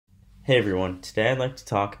Hey everyone, today I'd like to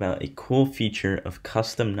talk about a cool feature of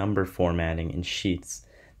custom number formatting in Sheets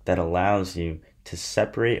that allows you to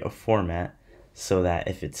separate a format so that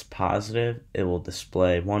if it's positive, it will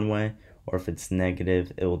display one way, or if it's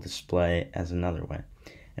negative, it will display as another way.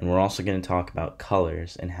 And we're also going to talk about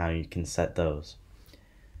colors and how you can set those.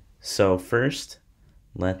 So first,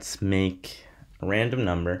 let's make a random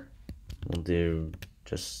number. We'll do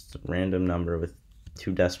just a random number with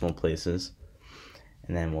 2 decimal places.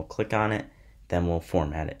 And then we'll click on it, then we'll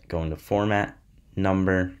format it. Go into Format,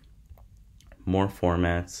 Number, More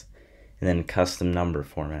Formats, and then Custom Number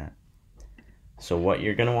Format. So what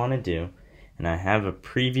you're going to want to do, and I have a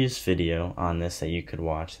previous video on this that you could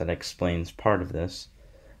watch that explains part of this,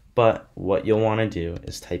 but what you'll want to do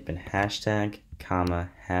is type in hashtag, comma,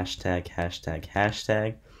 hashtag, hashtag,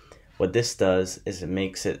 hashtag. What this does is it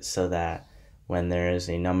makes it so that when there is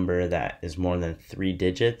a number that is more than 3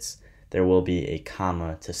 digits, there will be a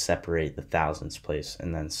comma to separate the thousands place,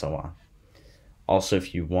 and then so on. Also,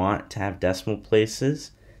 if you want to have decimal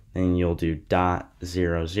places, then you'll do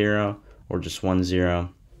 .00, or just 10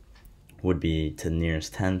 would be to the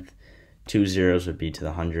nearest tenth, 2 zeros would be to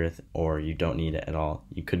the 100th, or you don't need it at all.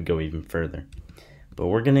 You could go even further. But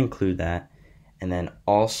we're going to include that, and then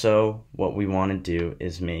also what we want to do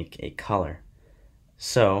is make a color.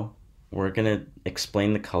 So we're going to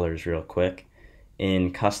explain the colors real quick.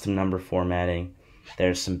 In custom number formatting,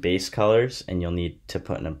 there's some base colors, and you'll need to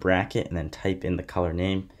put in a bracket and then type in the color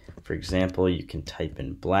name. For example, you can type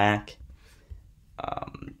in black,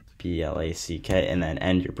 B-L-A-C-K, and then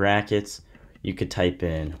end your brackets. You could type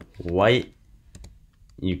in white,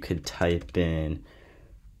 you could type in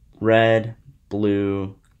red,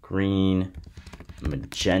 blue, green,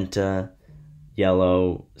 magenta,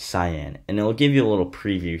 yellow, cyan, and it'll give you a little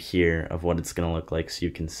preview here of what it's going to look like so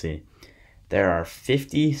you can see. There are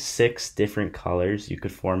 56 different colors you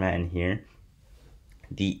could format in here.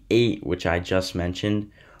 The 8, which I just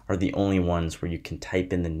mentioned, are the only ones where you can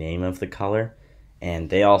type in the name of the color, and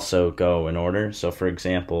they also go in order. So for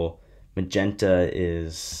example, magenta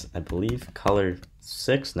is, I believe, color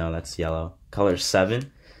 6. No, that's yellow. Color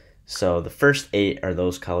 7. So the first 8 are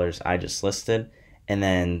those colors I just listed, and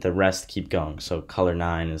then the rest keep going. So color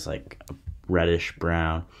 9 is like a reddish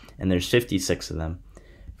brown, and there's 56 of them.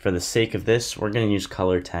 For the sake of this, we're going to use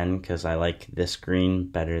color 10 because I like this green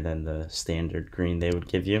better than the standard green they would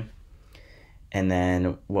give you. And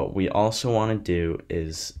then what we also want to do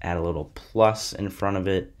is add a little plus in front of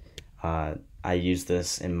it. I use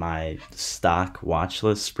this in my stock watch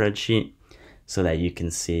list spreadsheet so that you can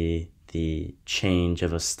see the change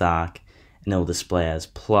of a stock, and it'll display as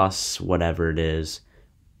plus whatever it is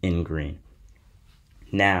in green.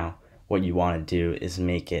 Now, what you want to do is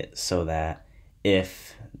make it so that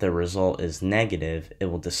if the result is negative, it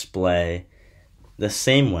will display the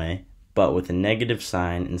same way, but with a negative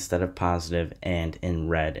sign instead of positive and in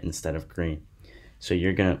red instead of green. So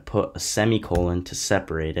you're going to put a semicolon to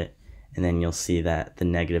separate it, and then you'll see that the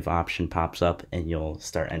negative option pops up and you'll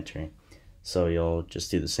start entering. So you'll just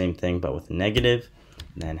do the same thing but with a negative,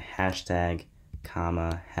 and then hashtag,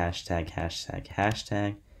 comma, hashtag, hashtag,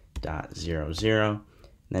 hashtag, .00, and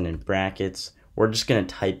then in brackets, we're just going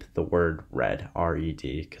to type the word red,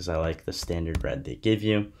 R-E-D, because I like the standard red they give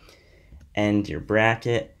you. End your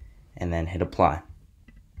bracket, and then hit apply.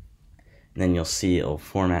 And then you'll see it'll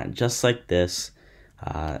format just like this.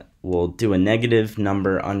 We'll do a negative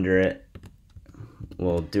number under it.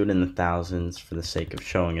 We'll do it in the thousands for the sake of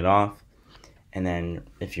showing it off. And then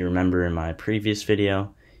if you remember in my previous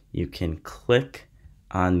video, you can click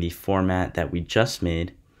on the format that we just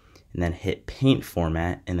made, and then hit paint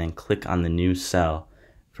format, and then click on the new cell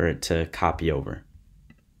for it to copy over.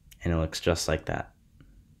 And it looks just like that.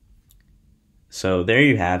 So there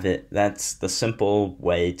you have it. That's the simple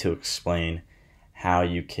way to explain how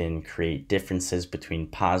you can create differences between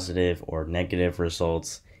positive or negative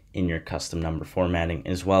results in your custom number formatting,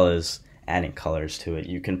 as well as adding colors to it.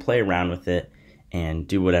 You can play around with it and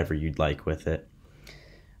do whatever you'd like with it.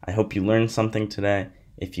 I hope you learned something today.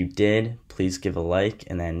 If you did, please give a like,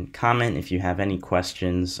 and then comment if you have any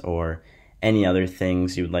questions or any other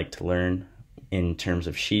things you would like to learn in terms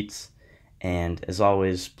of Sheets. And as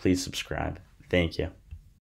always, please subscribe. Thank you.